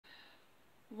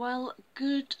Well,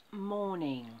 good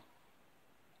morning.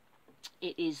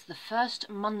 It is the first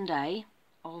Monday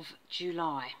of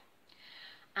July,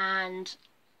 and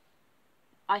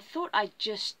I thought I'd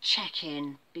just check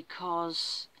in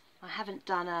because I haven't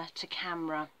done a to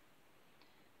camera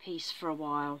piece for a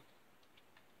while.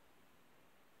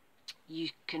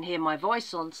 You can hear my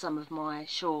voice on some of my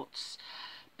shorts,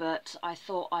 but I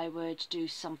thought I would do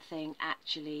something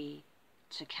actually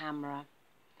to camera.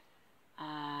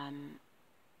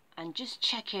 And just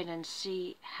check in and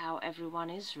see how everyone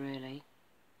is really.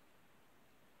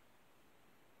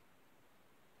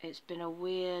 It's been a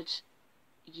weird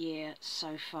year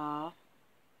so far,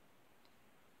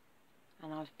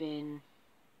 and I'm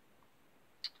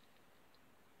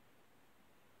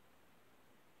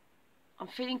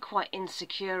feeling quite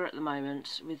insecure at the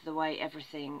moment with the way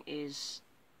everything is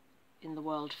in the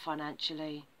world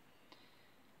financially.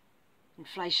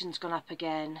 Inflation's gone up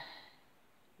again,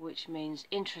 which means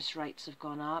interest rates have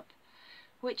gone up,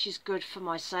 which is good for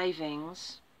my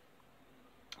savings,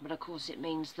 but of course it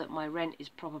means that my rent is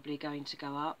probably going to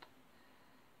go up.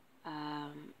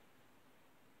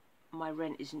 My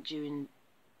rent isn't due in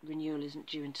renewal isn't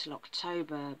due until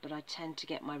October, but I tend to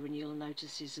get my renewal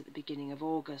notices at the beginning of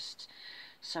August,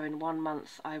 so in 1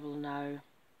 month I will know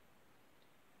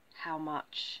how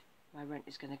much my rent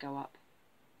is going to go up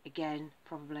again,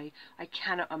 probably. I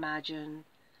cannot imagine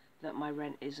that my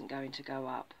rent isn't going to go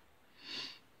up.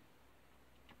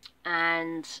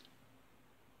 And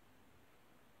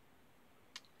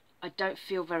I don't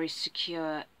feel very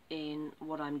secure in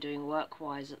what I'm doing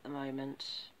work-wise at the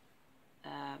moment.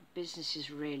 Business is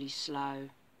really slow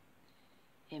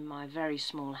in my very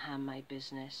small handmade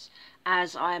business,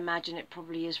 as I imagine it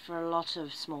probably is for a lot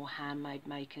of small handmade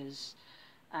makers.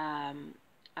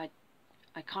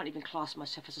 I can't even class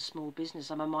myself as a small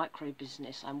business. I'm a micro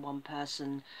business. I'm one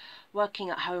person working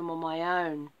at home on my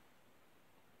own.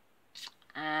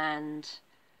 And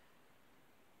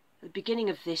at the beginning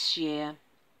of this year,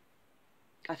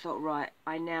 I thought, right,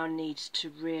 I now need to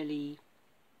really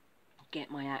get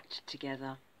my act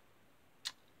together.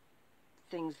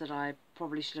 Things that I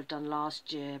probably should have done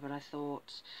last year, but I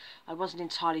thought I wasn't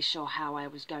entirely sure how I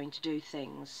was going to do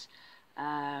things.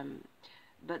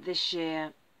 But this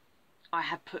year I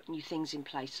have put new things in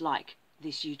place, like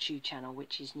this YouTube channel,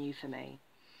 which is new for me,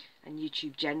 and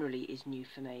YouTube generally is new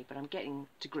for me, but I'm getting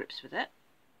to grips with it.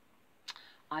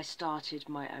 I started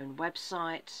my own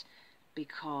website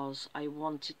because I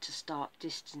wanted to start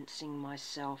distancing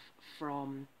myself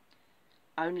from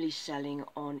only selling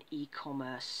on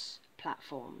e-commerce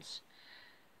platforms,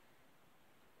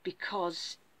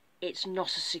 because it's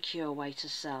not a secure way to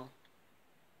sell.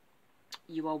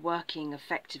 You are working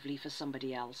effectively for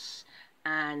somebody else,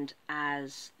 and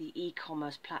as the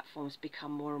e-commerce platforms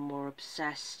become more and more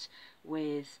obsessed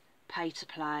with pay to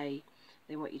play,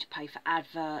 they want you to pay for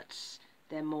adverts,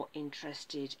 they're more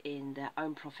interested in their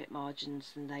own profit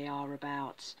margins than they are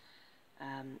about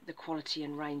the quality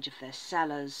and range of their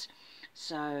sellers.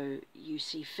 So you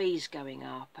see fees going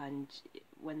up, and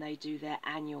when they do their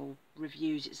annual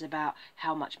reviews, it's about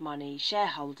how much money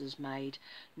shareholders made,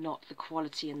 not the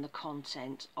quality and the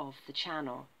content of the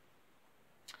channel.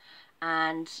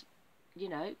 And you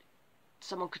know,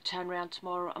 someone could turn around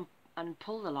tomorrow and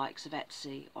pull the likes of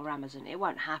Etsy or Amazon. It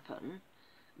won't happen,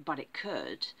 but it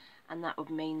could, and that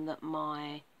would mean that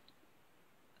my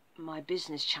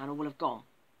business channel will have gone.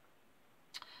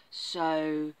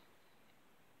 So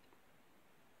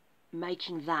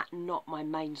making that not my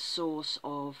main source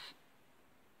of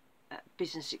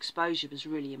business exposure was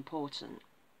really important.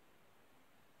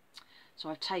 So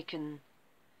I've taken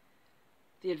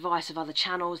the advice of other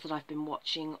channels that I've been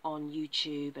watching on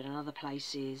YouTube and in other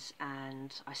places,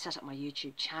 and I set up my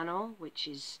YouTube channel, which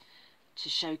is to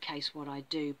showcase what I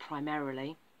do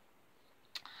primarily.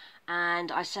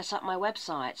 And I set up my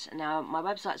website. Now my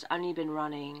website's only been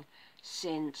running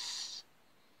since,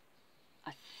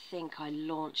 I think I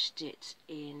launched it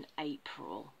in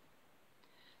April,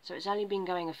 so it's only been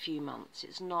going a few months.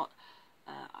 It's not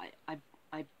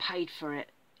I paid for it,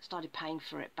 started paying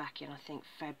for it back in, I think,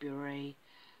 February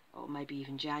or maybe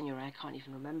even January, I can't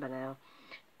even remember now,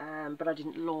 but I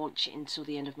didn't launch it until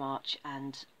the end of March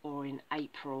or in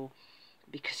April,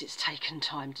 because it's taken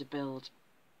time to build.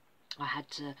 I had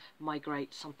to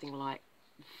migrate something like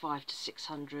 500 to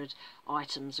 600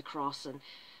 items across, and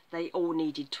they all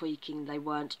needed tweaking. They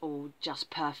weren't all just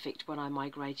perfect when I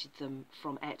migrated them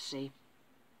from Etsy.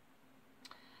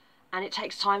 And it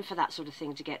takes time for that sort of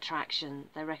thing to get traction.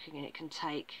 They reckon it can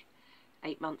take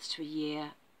 8 months to a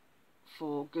year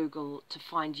for Google to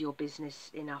find your business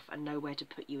enough and know where to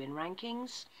put you in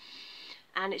rankings.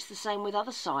 And it's the same with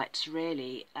other sites,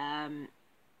 really.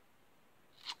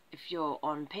 if you're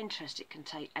on Pinterest, it can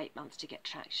take 8 months to get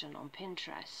traction on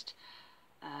Pinterest.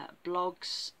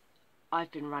 Blogs,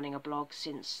 I've been running a blog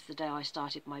since the day I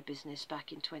started my business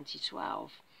back in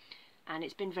 2012, and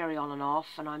it's been very on and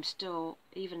off, and I'm still,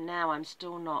 even now, I'm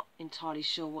still not entirely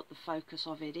sure what the focus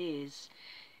of it is.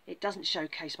 It doesn't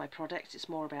showcase my products, it's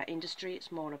more about industry,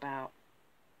 it's more about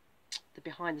the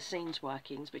behind the scenes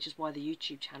workings, which is why the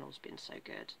YouTube channel's been so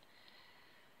good.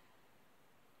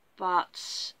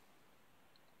 But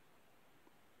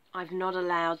I've not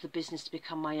allowed the business to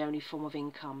become my only form of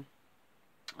income.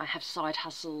 I have side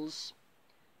hustles,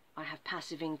 I have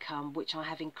passive income, which I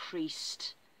have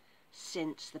increased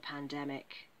since the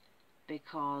pandemic,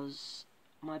 because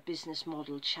my business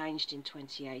model changed in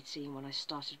 2018 when I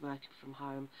started working from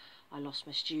home. I lost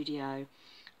my studio,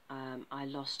 I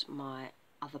lost my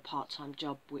other part-time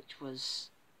job, which was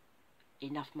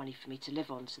enough money for me to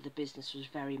live on, so the business was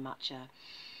very much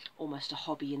almost a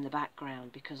hobby in the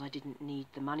background because I didn't need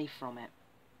the money from it.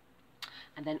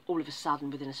 And then all of a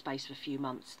sudden, within a space of a few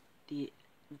months, the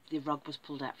rug was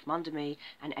pulled out from under me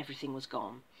and everything was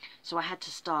gone. So I had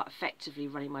to start effectively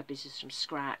running my business from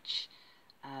scratch.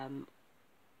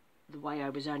 The way I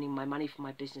was earning my money from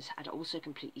my business had also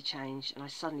completely changed, and I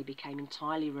suddenly became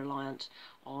entirely reliant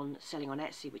on selling on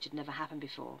Etsy, which had never happened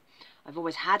before. I've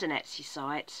always had an Etsy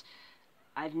site.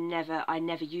 I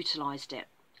never utilised it.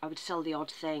 I would sell the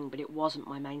odd thing, but it wasn't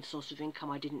my main source of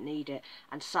income. I didn't need it.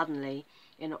 And suddenly,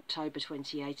 in October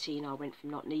 2018, I went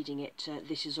from not needing it to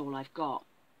this is all I've got.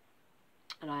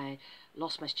 And I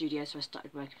lost my studio, so I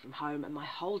started working from home, and my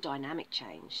whole dynamic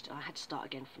changed. I had to start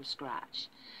again from scratch.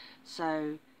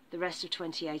 So the rest of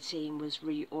 2018 was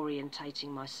reorientating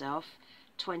myself.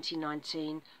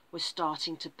 2019 was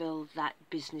starting to build that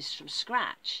business from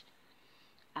scratch.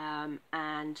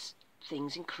 And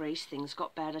things increased, things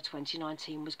got better,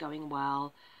 2019 was going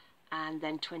well, and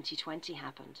then 2020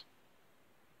 happened.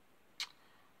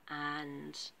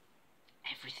 And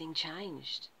everything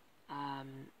changed.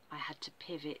 I had to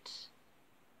pivot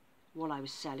what I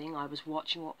was selling. I was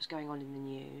watching what was going on in the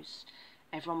news.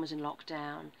 Everyone was in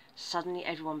lockdown. Suddenly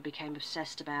everyone became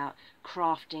obsessed about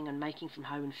crafting and making from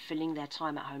home and filling their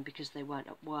time at home because they weren't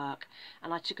at work.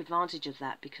 And I took advantage of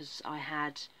that because I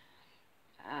had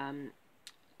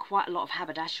quite a lot of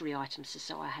haberdashery items,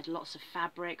 so I had lots of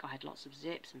fabric, I had lots of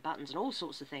zips and buttons and all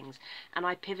sorts of things, and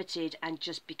I pivoted and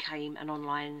just became an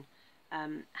online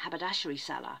haberdashery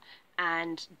seller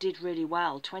and did really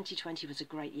well. 2020 was a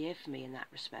great year for me in that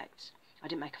respect. I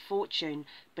didn't make a fortune,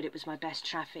 but it was my best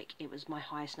traffic, it was my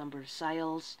highest number of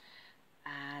sales,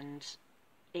 and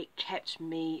it kept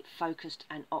me focused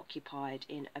and occupied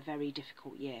in a very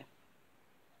difficult year.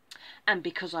 And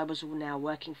because I was all now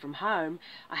working from home,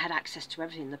 I had access to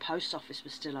everything. The post office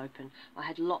was still open. I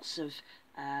had lots of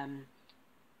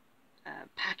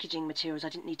packaging materials. I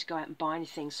didn't need to go out and buy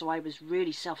anything, so I was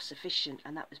really self-sufficient,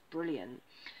 and that was brilliant.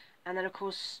 And then, of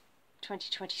course,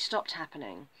 2020 stopped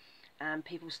happening, and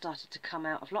people started to come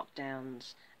out of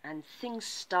lockdowns, and things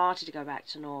started to go back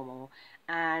to normal,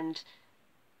 and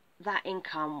that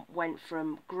income went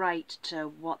from great to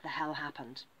what the hell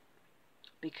happened,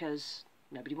 because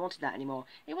nobody wanted that anymore.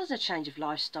 It wasn't a change of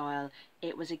lifestyle,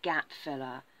 it was a gap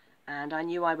filler, and I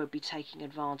knew I would be taking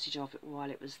advantage of it while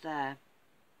it was there.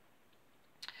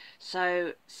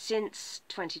 So since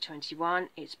 2021,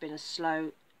 it's been a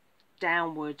slow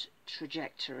downward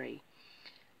trajectory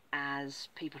as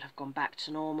people have gone back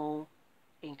to normal,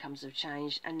 incomes have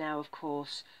changed, and now, of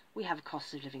course, we have a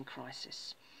cost of living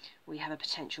crisis. We have a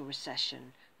potential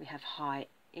recession. We have high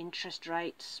interest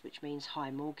rates, which means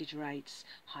high mortgage rates,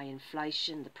 high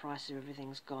inflation, the price of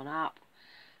everything's gone up,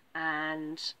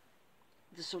 and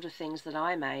the sort of things that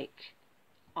I make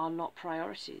are not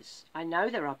priorities. I know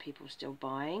there are people still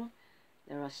buying,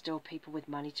 there are still people with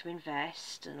money to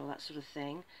invest and all that sort of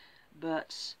thing,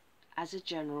 but as a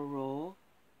general rule,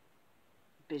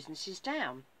 business is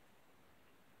down.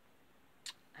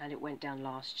 And it went down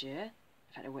last year.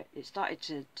 In fact,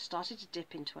 it started to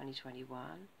dip in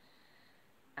 2021,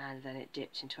 and then it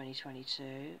dipped in 2022,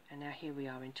 and now here we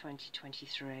are in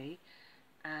 2023,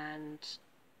 and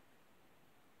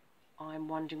I'm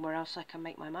wondering where else I can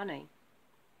make my money.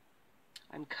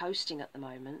 I'm coasting at the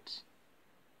moment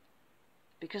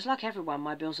because, like everyone,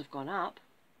 my bills have gone up,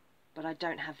 but I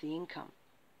don't have the income.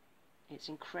 It's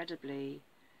incredibly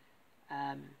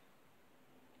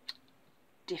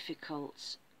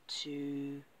difficult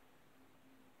to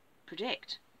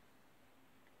predict.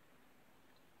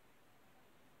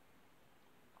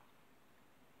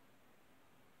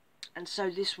 And so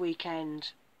this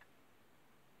weekend,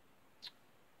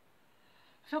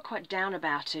 I feel quite down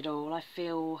about it all. I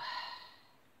feel,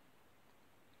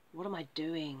 what am I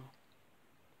doing?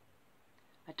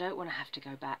 I don't want to have to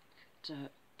go back to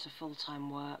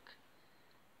full-time work.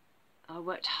 I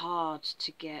worked hard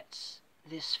to get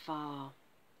this far,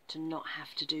 to not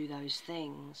have to do those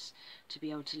things, to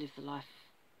be able to live the life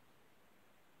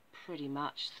pretty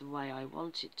much the way I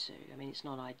wanted to. I mean, it's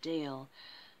not ideal,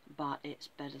 but it's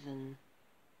better than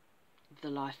the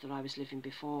life that I was living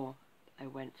before I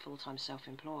went full-time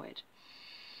self-employed.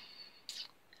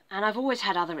 And I've always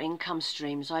had other income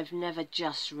streams. I've never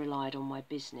just relied on my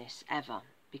business, ever,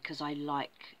 because I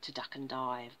like to duck and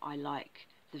dive. I like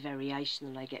the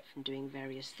variation that I get from doing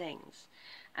various things.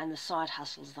 And the side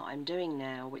hustles that I'm doing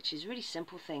now, which is really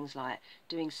simple things like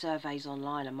doing surveys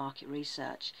online and market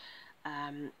research,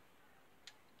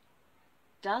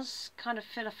 does kind of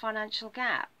fill a financial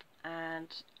gap,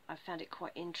 and I found it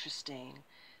quite interesting,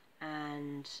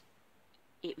 and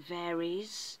it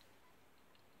varies,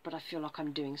 but I feel like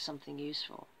I'm doing something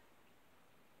useful.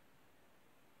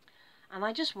 And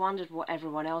I just wondered what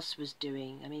everyone else was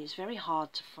doing. I mean, it's very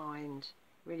hard to find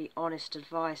really honest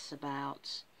advice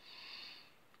about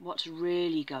what's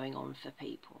really going on for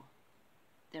people.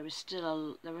 There are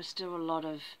still a lot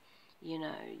of, you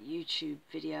know, YouTube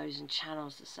videos and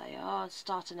channels that say, oh,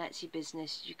 start an Etsy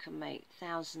business, you can make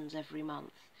thousands every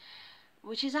month,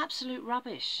 which is absolute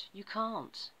rubbish. You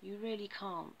can't. You really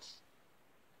can't.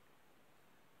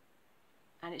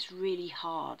 And it's really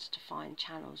hard to find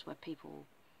channels where people,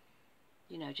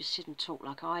 you know, just sit and talk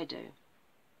like I do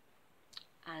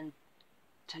and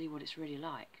tell you what it's really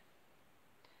like.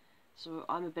 So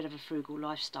I'm a bit of a frugal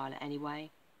lifestyler anyway.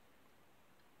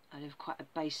 I live quite a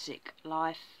basic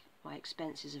life. My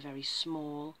expenses are very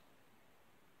small.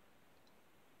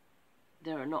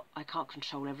 I can't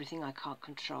control everything. I can't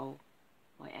control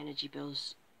my energy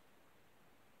bills.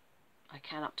 I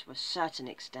can up to a certain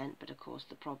extent, but of course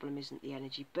the problem isn't the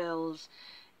energy bills,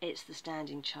 it's the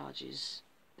standing charges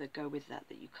that go with that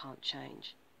you can't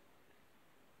change.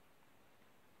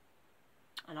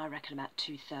 And I reckon about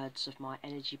 2/3 of my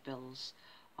energy bills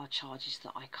are charges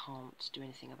that I can't do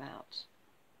anything about.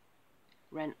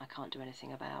 Rent I can't do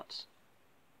anything about.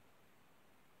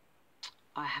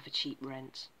 I have a cheap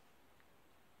rent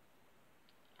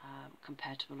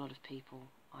compared to a lot of people.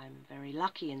 I'm very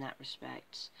lucky in that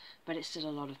respect, but it's still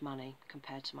a lot of money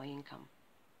compared to my income.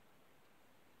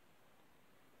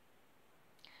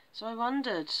 So I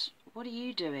wondered, what are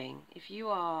you doing? If you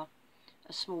are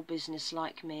a small business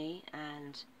like me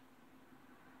and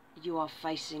you are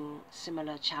facing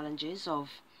similar challenges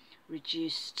of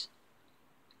reduced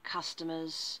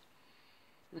customers,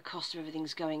 the cost of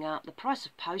everything's going up, the price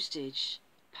of postage,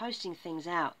 posting things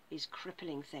out is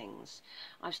crippling things.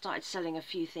 I've started selling a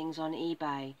few things on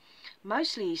eBay,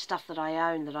 mostly stuff that I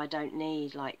own that I don't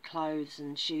need, like clothes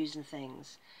and shoes and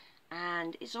things,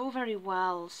 and it's all very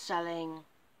well selling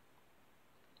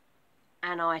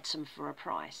an item for a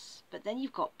price, but then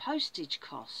you've got postage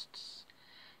costs.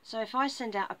 So if I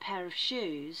send out a pair of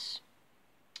shoes,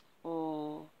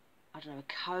 or I don't know, a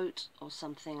coat or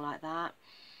something like that,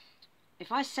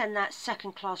 if I send that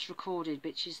second class recorded,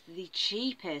 which is the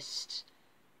cheapest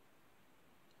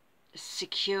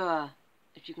secure,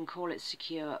 if you can call it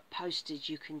secure, postage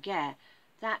you can get,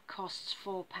 that costs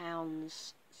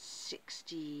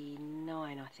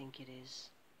 £4.69, I think it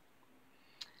is.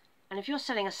 And if you're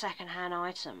selling a second-hand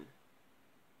item,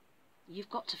 you've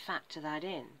got to factor that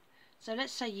in. So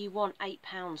let's say you want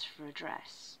 £8 for a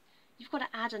dress. You've got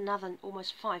to add another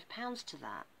almost £5 to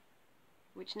that,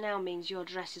 which now means your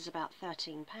dress is about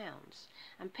 £13.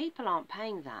 And people aren't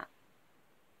paying that.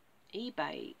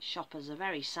 eBay shoppers are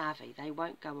very savvy. They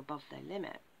won't go above their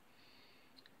limit.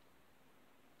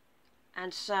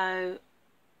 And so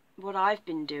what I've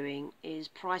been doing is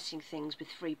pricing things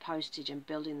with free postage and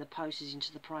building the postage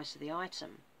into the price of the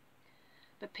item.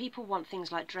 But people want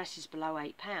things like dresses below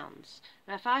 £8.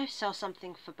 Now if I sell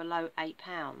something for below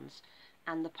 £8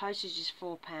 and the postage is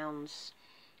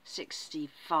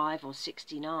 £4.65 or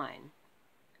 69,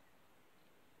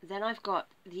 then I've got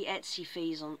the Etsy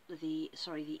fees on the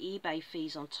eBay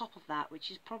fees on top of that,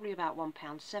 which is probably about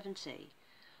 £1.70.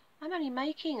 I'm only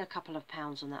making a couple of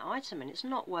pounds on that item, and it's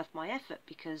not worth my effort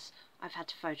because I've had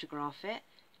to photograph it,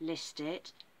 list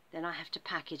it, then I have to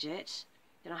package it,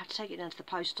 then I have to take it down to the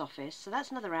post office, so that's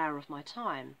another hour of my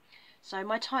time. So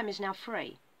my time is now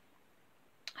free,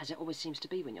 as it always seems to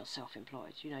be when you're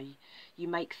self-employed. You know, you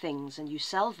make things and you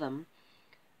sell them,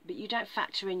 but you don't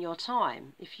factor in your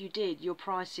time. If you did, your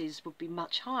prices would be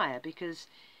much higher, because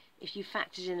if you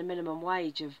factored in a minimum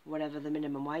wage of whatever the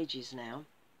minimum wage is now,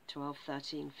 12,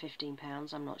 13, 15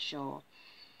 pounds, I'm not sure,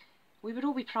 we would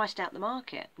all be priced out the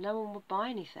market. No one would buy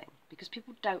anything, because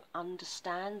people don't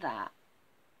understand that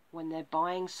when they're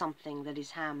buying something that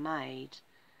is handmade.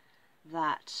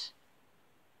 that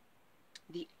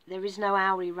there is no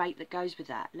hourly rate that goes with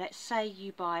that. Let's say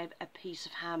you buy a piece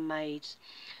of handmade,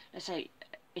 let's say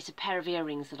it's a pair of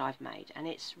earrings that I've made, and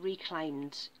it's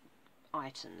reclaimed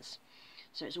items,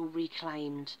 so it's all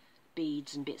reclaimed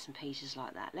beads and bits and pieces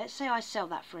like that. Let's say I sell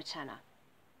that for £10.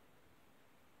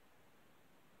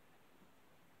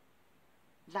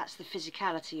 That's the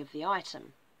physicality of the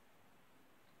item,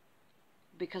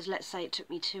 because let's say it took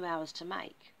me 2 hours to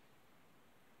make.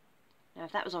 Now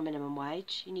if that was on minimum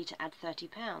wage, you need to add £30.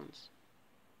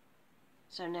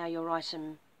 So now your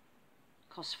item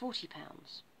costs £40.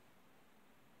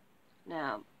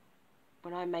 Now,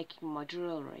 when I'm making my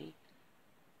jewellery,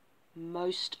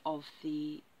 most of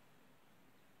the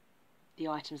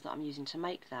items that I'm using to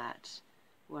make that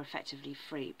were effectively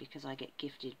free, because I get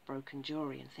gifted broken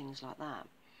jewellery and things like that.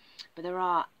 But there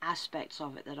are aspects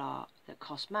of it that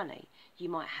cost money. You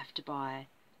might have to buy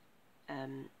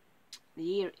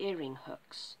the earring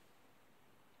hooks.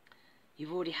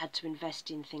 You've already had to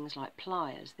invest in things like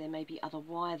pliers. There may be other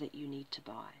wire that you need to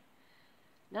buy.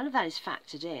 None of that is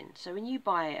factored in. So when you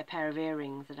buy a pair of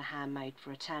earrings that are handmade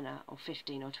for £10 or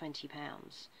 £15 or £20,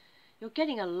 you're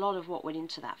getting a lot of what went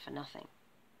into that for nothing.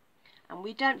 And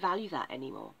we don't value that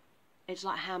anymore. It's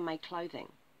like handmade clothing.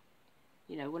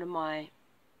 You know,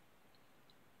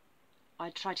 I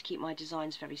try to keep my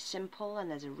designs very simple,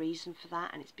 and there's a reason for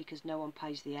that, and it's because no one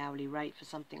pays the hourly rate for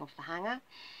something off the hanger.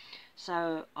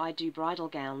 So I do bridal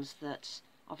gowns that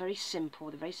are very simple,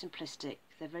 they're very simplistic,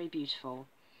 they're very beautiful.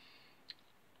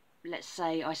 Let's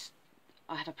say I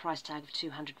have a price tag of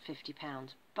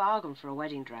 £250. Bargain for a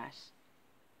wedding dress,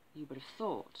 you would have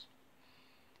thought.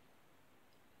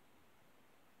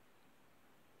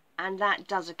 And that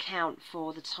does account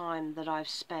for the time that I've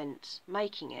spent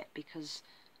making it, because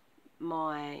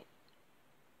my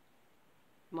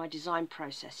design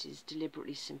process is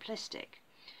deliberately simplistic.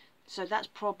 So that's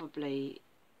probably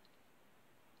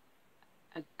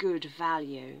a good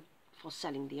value for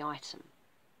selling the item,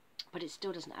 but it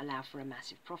still doesn't allow for a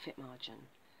massive profit margin.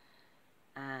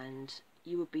 And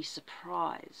you would be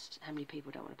surprised how many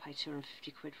people don't want to pay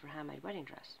 250 quid for a handmade wedding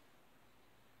dress.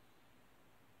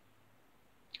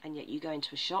 And yet you go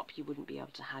into a shop, you wouldn't be able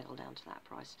to haggle down to that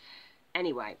price.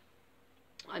 Anyway,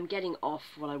 I'm getting off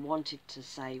what I wanted to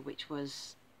say, which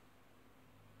was,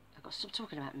 I've got to stop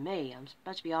talking about me. I'm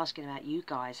supposed to be asking about you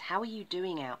guys. How are you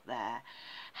doing out there?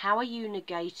 How are you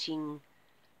negating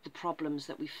the problems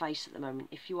that we face at the moment?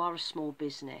 If you are a small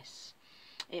business,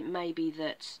 it may be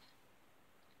that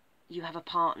you have a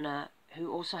partner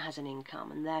who also has an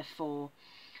income, and therefore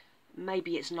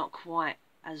maybe it's not quite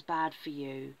as bad for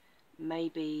you.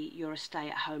 Maybe you're a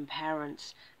stay-at-home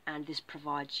parent and this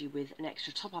provides you with an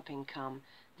extra top-up income,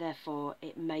 therefore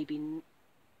it may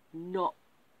not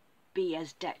be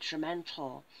as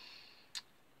detrimental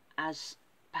as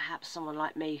perhaps someone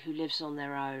like me who lives on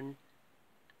their own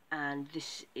and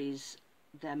this is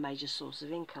their major source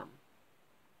of income.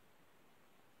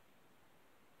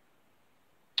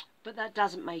 But that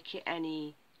doesn't make it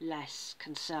any less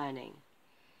concerning,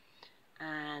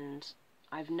 and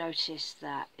I've noticed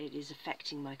that it is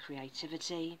affecting my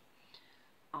creativity.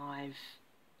 I've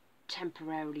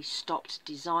temporarily stopped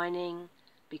designing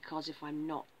because if I'm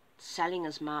not selling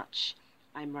as much,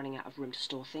 I'm running out of room to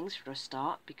store things for a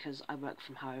start, because I work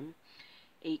from home.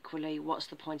 Equally, what's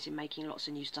the point in making lots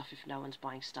of new stuff if no one's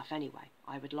buying stuff anyway?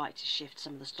 I would like to shift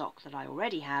some of the stock that I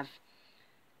already have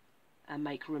and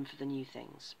make room for the new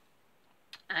things.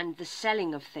 And the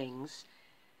selling of things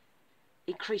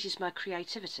increases my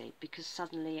creativity, because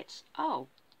suddenly it's, oh,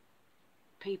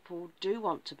 people do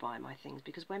want to buy my things,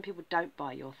 because when people don't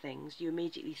buy your things, you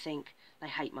immediately think they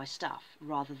hate my stuff,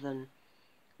 rather than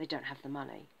they don't have the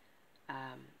money.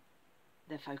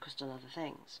 They're focused on other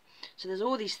things. So there's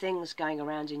all these things going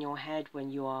around in your head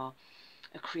when you are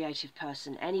a creative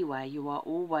person anyway. You are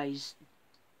always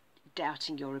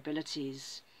doubting your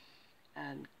abilities,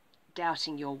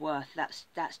 doubting your worth.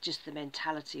 That's just the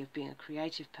mentality of being a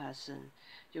creative person.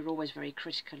 You're always very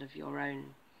critical of your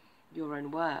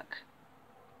own work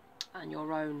and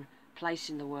your own place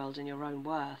in the world and your own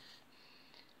worth.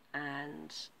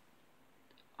 And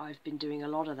I've been doing a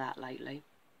lot of that lately.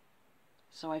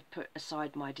 So I've put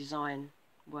aside my design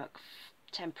work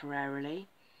temporarily,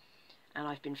 and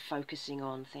I've been focusing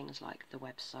on things like the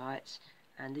website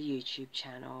and the YouTube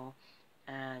channel,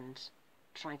 and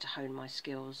trying to hone my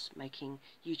skills, making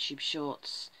YouTube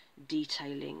shorts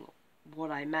detailing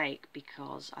what I make,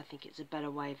 because I think it's a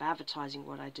better way of advertising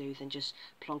what I do than just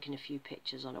plonking a few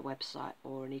pictures on a website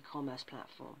or an e-commerce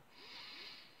platform.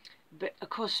 But of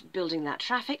course, building that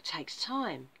traffic takes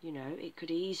time. You know, it could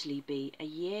easily be a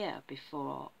year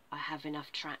before I have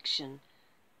enough traction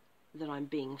that I'm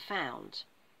being found.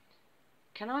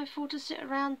 Can I afford to sit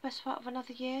around the best part of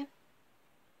another year?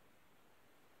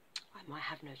 I might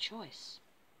have no choice.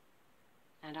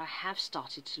 And I have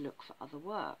started to look for other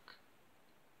work.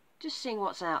 Just seeing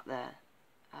what's out there,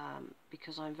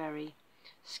 because I'm very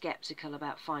sceptical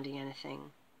about finding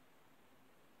anything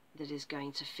that is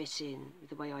going to fit in with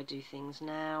the way I do things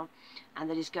now, and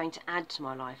that is going to add to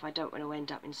my life. I don't want to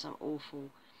end up in some awful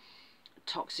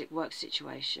toxic work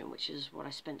situation, which is what I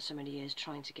spent so many years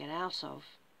trying to get out of,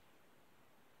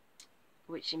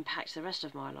 which impacts the rest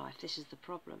of my life. This is the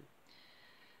problem.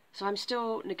 So I'm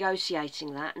still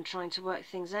negotiating that and trying to work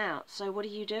things out. So what are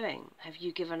you doing? Have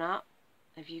you given up?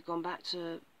 Have you gone back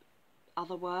to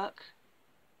other work?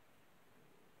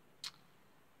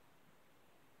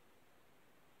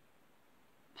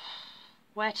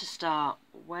 Where to start?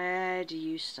 Where do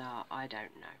you start? I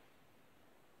don't know.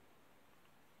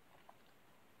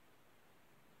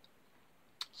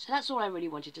 So that's all I really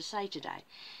wanted to say today.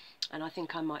 And I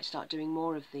think I might start doing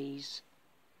more of these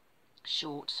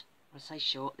short. I say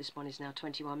short, this one is now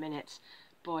 21 minutes.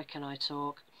 Boy, can I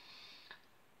talk.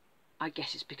 I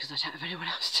guess it's because I don't have anyone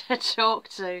else to talk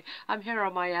to. I'm here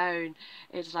on my own.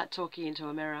 It's like talking into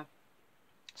a mirror.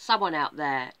 Someone out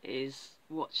there is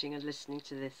watching and listening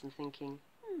to this and thinking,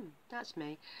 that's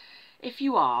me. If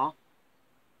you are,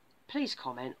 please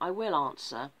comment. I will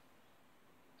answer.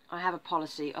 I have a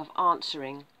policy of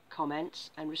answering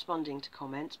comments and responding to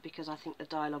comments because I think the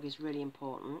dialogue is really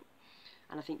important.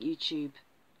 And I think YouTube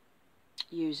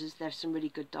users, there's some really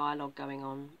good dialogue going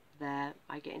on there.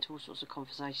 I get into all sorts of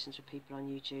conversations with people on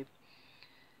YouTube.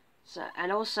 So,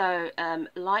 and also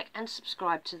like and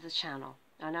subscribe to the channel.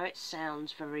 I know it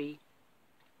sounds very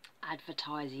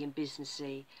advertising and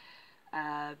businessy.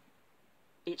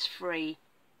 It's free.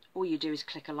 All you do is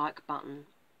click a like button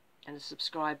and a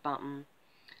subscribe button,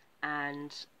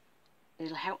 and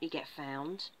it'll help me get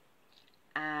found,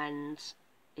 and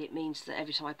it means that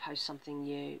every time I post something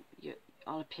new,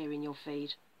 I'll appear in your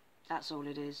feed. That's all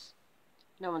it is.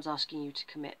 No one's asking you to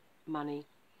commit money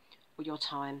or your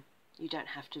time. You don't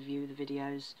have to view the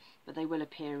videos, but they will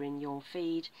appear in your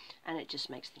feed, and it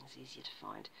just makes things easier to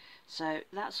find. So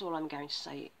that's all I'm going to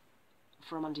say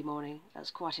for a Monday morning.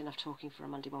 That's quite enough talking for a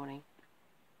Monday morning.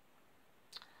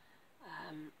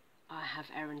 I have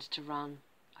errands to run.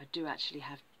 I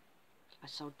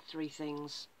sold 3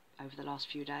 things over the last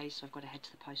few days, so I've got to head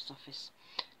to the post office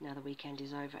now the weekend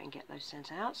is over and get those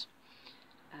sent out.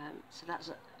 So that's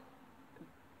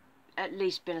at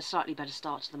least been a slightly better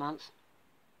start to the month.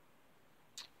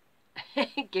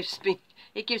 It gives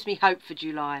me hope for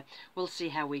July. We'll see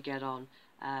how we get on.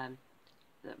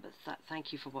 But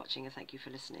thank you for watching and thank you for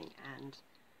listening, and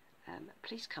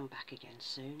please come back again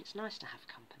soon. It's nice to have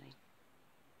company.